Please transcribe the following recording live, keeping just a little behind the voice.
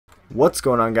What's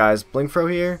going on, guys? blinkFRO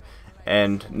here,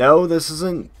 and no, this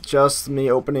isn't just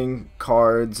me opening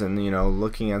cards and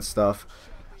looking at stuff.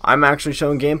 I'm actually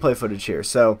showing gameplay footage here.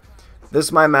 So this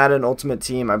is my Madden Ultimate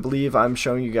Team. I believe I'm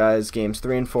showing you guys games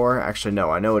 3 and 4. Actually,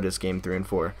 no, I know it is game 3 and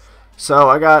 4. So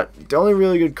I got the only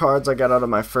really good cards I got out of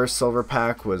my first silver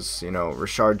pack was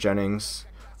Rashard Jennings.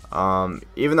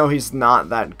 Even though he's not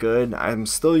that good, I'm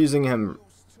still using him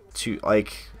to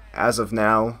as of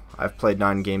now. I've played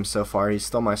 9 games so far. He's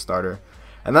still my starter.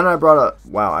 And then I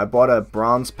bought a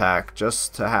bronze pack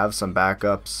just to have some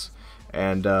backups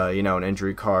and an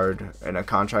injury card and a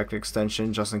contract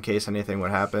extension just in case anything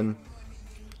would happen,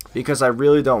 because I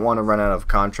really don't want to run out of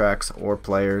contracts or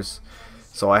players,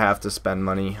 so I have to spend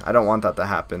money. I don't want that to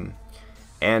happen.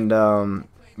 And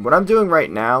what I'm doing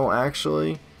right now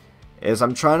actually is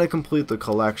I'm trying to complete the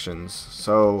collections.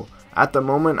 So at the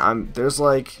moment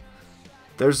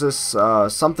there's this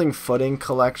something footing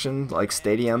collection, like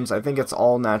stadiums. I think it's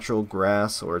all natural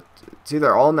grass, or it's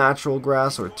either all natural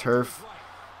grass or turf.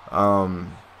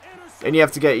 And you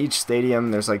have to get each stadium.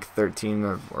 There's like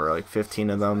 13 or like 15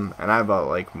 of them, and I have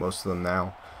like most of them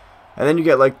now. And then you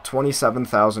get like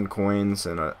 27,000 coins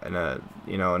and a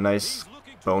nice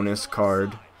bonus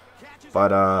card.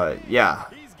 But yeah,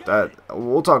 that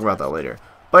we'll talk about that later.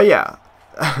 But yeah,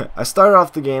 I started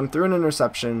off the game, threw an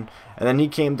interception, and then he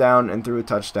came down and threw a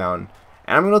touchdown.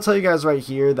 And I'm going to tell you guys right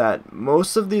here that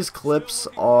most of these clips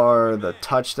are the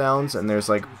touchdowns, and there's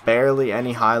like barely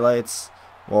any highlights.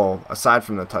 Well, aside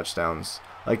from the touchdowns.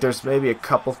 Like there's maybe a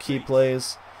couple key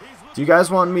plays. Do you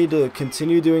guys want me to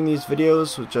continue doing these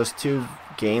videos with just 2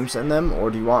 games in them,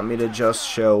 or do you want me to just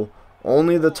show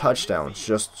only the touchdowns,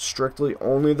 just strictly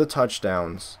only the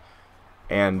touchdowns?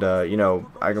 And I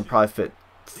can probably fit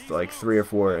like 3 or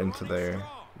 4 into their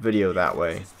video that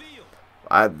way.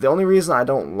 The only reason I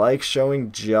don't like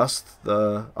showing just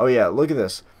the... Oh yeah, look at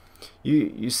this.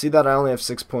 You see that I only have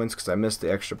 6 points because I missed the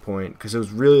extra point because it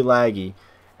was really laggy.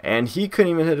 And he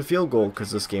couldn't even hit a field goal because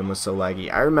this game was so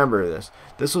laggy. I remember this.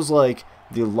 This was like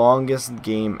the longest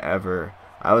game ever.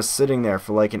 I was sitting there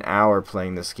for like an hour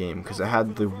playing this game because it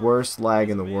had the worst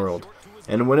lag in the world.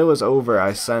 And when it was over,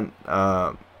 I sent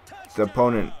the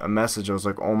opponent a message. I was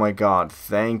like, oh my god,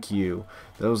 thank you.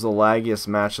 That was the laggiest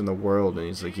match in the world. And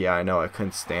he's like, yeah, I know, I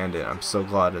couldn't stand it. I'm so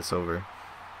glad it's over.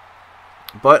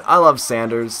 But I love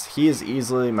Sanders. He is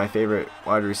easily my favorite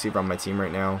wide receiver on my team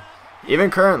right now.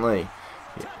 Even currently.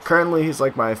 Currently, he's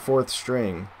like my 4th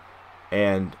string.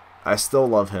 And I still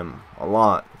love him a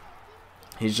lot.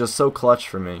 He's just so clutch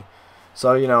for me.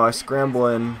 So, I scramble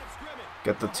in,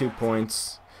 get the 2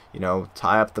 points.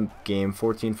 Tie up the game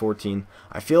 14-14.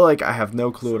 I feel like I have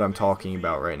no clue what I'm talking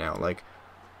about right now. Like,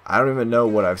 I don't even know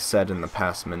what I've said in the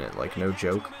past minute. Like, no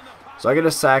joke. So I get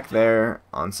a sack there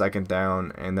on 2nd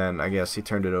down, and then I guess he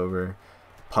turned it over.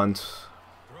 Punt.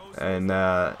 And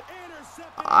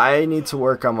I need to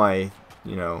work on my,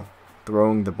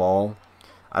 throwing the ball.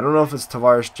 I don't know if it's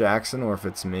Tavares Jackson or if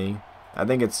it's me. I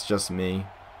think it's just me.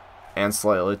 And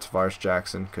slightly Tavares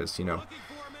Jackson, because,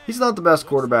 he's not the best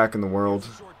quarterback in the world.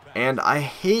 And I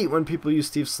hate when people use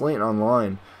Steve Slayton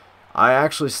online. I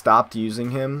actually stopped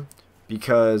using him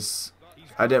because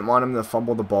I didn't want him to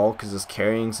fumble the ball because his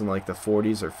carrying's in like the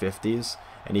 40s or 50s.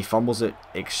 And he fumbles it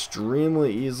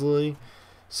extremely easily.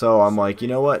 So I'm like, you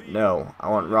know what? No. I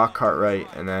want Rock Cartwright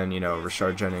and then,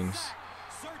 Rashard Jennings.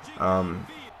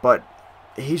 But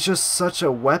he's just such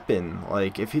a weapon.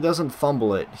 Like, if he doesn't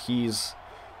fumble it, he's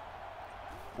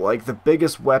like the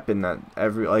biggest weapon that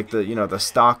the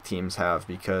stock teams have,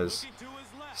 because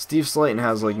Steve Slayton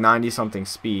has like 90 something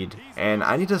speed, and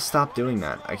I need to stop doing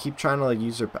that. I keep trying to like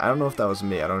I don't know if that was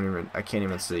me. I can't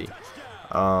even see.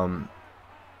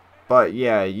 But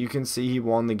yeah, you can see he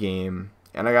won the game,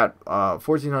 and I got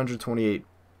 1,428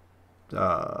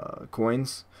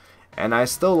 coins, and I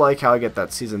still like how I get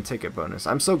that season ticket bonus.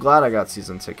 I'm so glad I got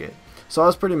season ticket. So I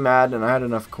was pretty mad, and I had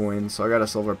enough coins, so I got a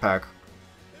silver pack.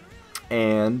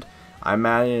 And I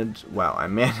managed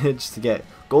to get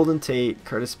Golden Tate,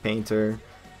 Curtis Painter.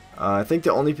 I think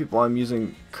the only people I'm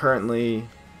using currently,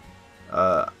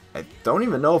 I don't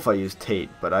even know if I use Tate,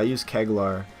 but I use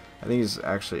Keglar. I think he's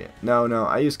actually, no,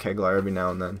 I use Keglar every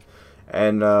now and then.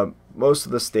 And most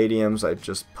of the stadiums I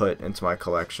just put into my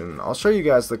collection. I'll show you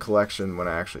guys the collection when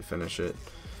I actually finish it.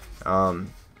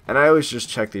 And I always just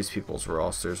check these people's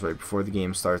rosters right before the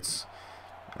game starts.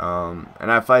 And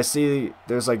if I see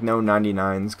there's like no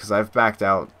 99s, because I've backed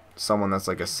out someone that's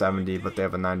like a 70 but they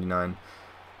have a 99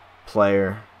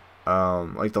 player,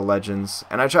 like the Legends,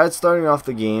 and I tried starting off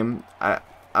the game. I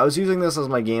was using this as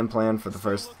my game plan for the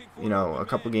first a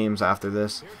couple games after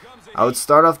this. I would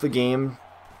start off the game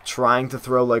trying to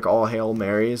throw like all Hail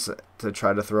Marys to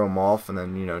try to throw him off, and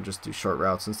then, you know, just do short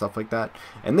routes and stuff like that.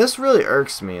 And this really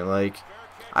irks me. Like,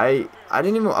 I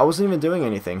wasn't even doing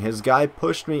anything. His guy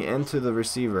pushed me into the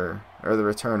receiver or the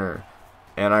returner,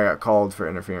 and I got called for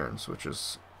interference, which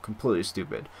is completely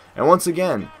stupid. And once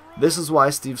again, this is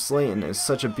why Steve Slayton is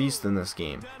such a beast in this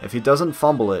game. If he doesn't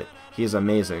fumble it, he is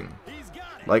amazing.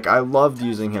 Like, I loved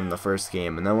using him the first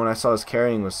game, and then when I saw his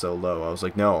carrying was so low, I was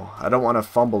like, no, I don't want to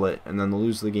fumble it and then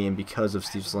lose the game because of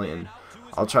Steve Slayton.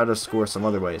 I'll try to score some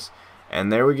other ways.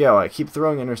 And there we go. I keep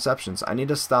throwing interceptions. I need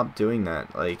to stop doing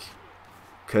that, like,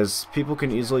 because people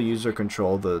can easily use or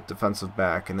control the defensive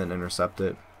back and then intercept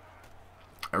it.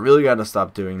 I really got to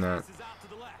stop doing that.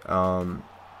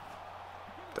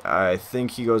 I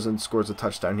think he goes and scores a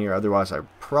touchdown here. Otherwise, I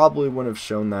probably wouldn't have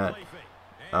shown that.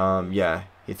 Yeah.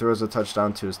 He throws a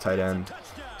touchdown to his tight end,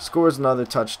 scores another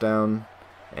touchdown,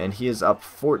 and he is up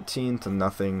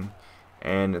 14-0,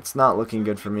 and it's not looking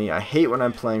good for me. I hate when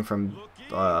I'm playing from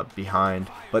behind,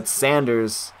 but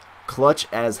Sanders, clutch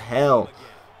as hell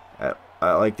at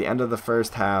like the end of the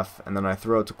first half, and then I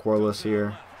throw it to Corliss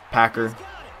here. Packer,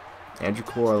 Andrew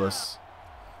Corliss,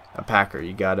 a Packer.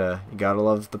 You gotta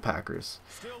love the Packers.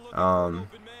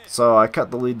 So I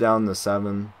cut the lead down to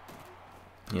 7,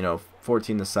 you know,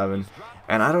 14-7.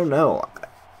 And I don't know,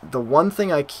 the one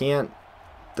thing I can't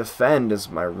defend is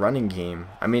my running game.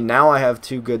 I mean, now I have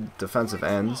 2 good defensive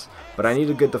ends, but I need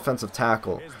a good defensive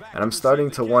tackle. And I'm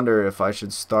starting to wonder if I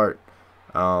should start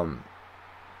doing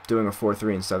a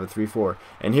 4-3 instead of 3-4.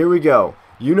 And here we go.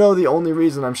 You know the only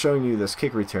reason I'm showing you this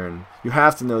kick return. You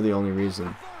have to know the only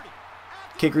reason.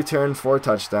 Kick return for a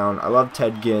touchdown. I love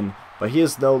Ted Ginn, but he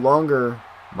is no longer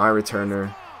my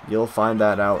returner. You'll find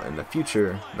that out in the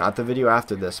future. Not the video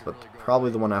after this, but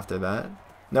probably the one after that.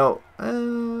 No,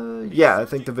 yeah, I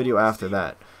think the video after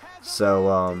that.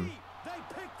 So,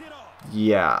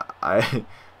 yeah, I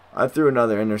threw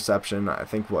another interception. I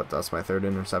think, that's my 3rd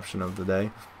interception of the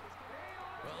day.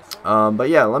 But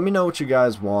yeah, let me know what you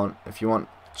guys want. If you want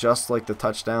just like the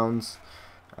touchdowns,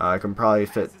 I can probably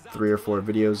fit 3 or 4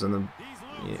 videos in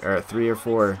the, or 3 or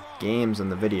 4 games in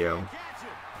the video.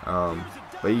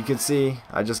 But you can see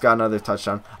I just got another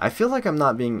touchdown. I feel like I'm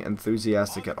not being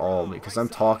enthusiastic at all because I'm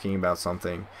talking about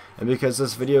something. And because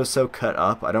this video is so cut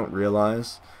up, I don't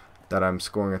realize that I'm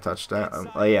scoring a touchdown.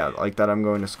 Yeah, like that I'm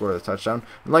going to score the touchdown.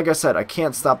 And like I said, I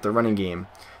can't stop the running game.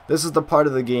 This is the part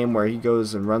of the game where he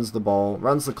goes and runs the ball,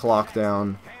 runs the clock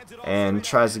down, and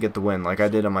tries to get the win like I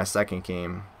did on my second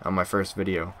game, on my first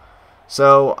video.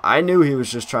 So I knew he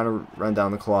was just trying to run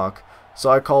down the clock. So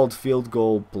I called field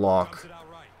goal block.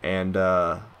 And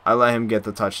I let him get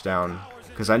the touchdown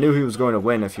because I knew he was going to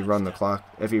win if he ran the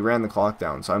clock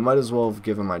down. So I might as well have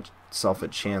given myself a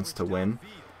chance to win.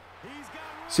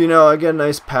 So, you know, I get a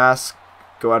nice pass,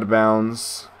 go out of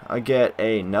bounds. I get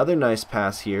another nice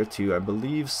pass here to, I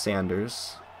believe,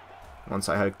 Sanders. Once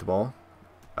I hike the ball,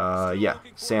 yeah,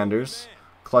 Sanders,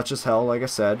 clutch as hell, like I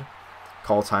said.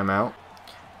 Call timeout.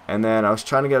 And then I was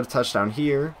trying to get a touchdown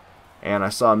here. And I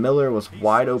saw Miller was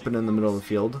wide open in the middle of the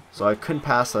field, so I couldn't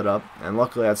pass that up. And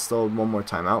luckily, I had still 1 more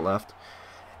timeout left.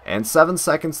 And 7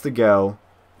 seconds to go.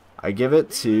 I give it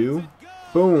to,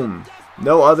 boom,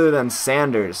 no other than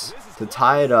Sanders to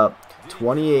tie it up,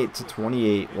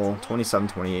 28-28. Well,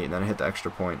 27-28, and then I hit the extra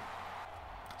point.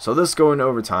 So this is going to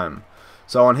overtime.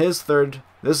 So on his this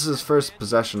is his first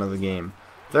possession of the game.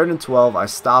 3rd and 12. I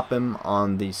stop him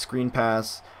on the screen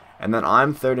pass. And then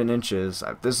I'm 3rd and inches.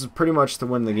 This is pretty much to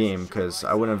win the game because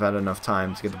I wouldn't have had enough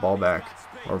time to get the ball back.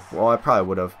 Or, well, I probably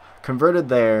would have. Converted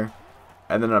there.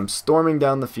 And then I'm storming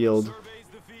down the field.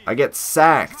 I get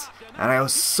sacked. And I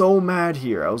was so mad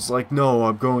here. I was like, no,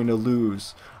 I'm going to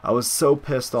lose. I was so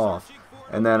pissed off.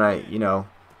 And then I, you know,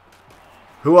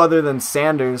 who other than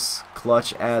Sanders,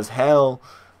 clutch as hell.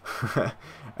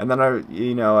 And then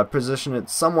I position it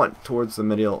somewhat towards the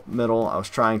middle. I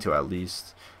was trying to at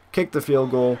least. Kick the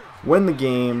field goal, win the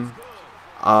game.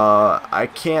 I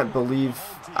can't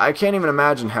even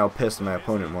imagine how pissed my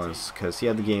opponent was because he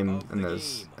had the game in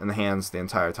the hands the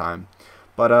entire time.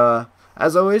 But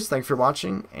as always, thanks for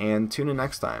watching and tune in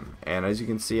next time. And as you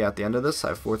can see at the end of this, I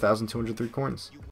have 4,203 coins.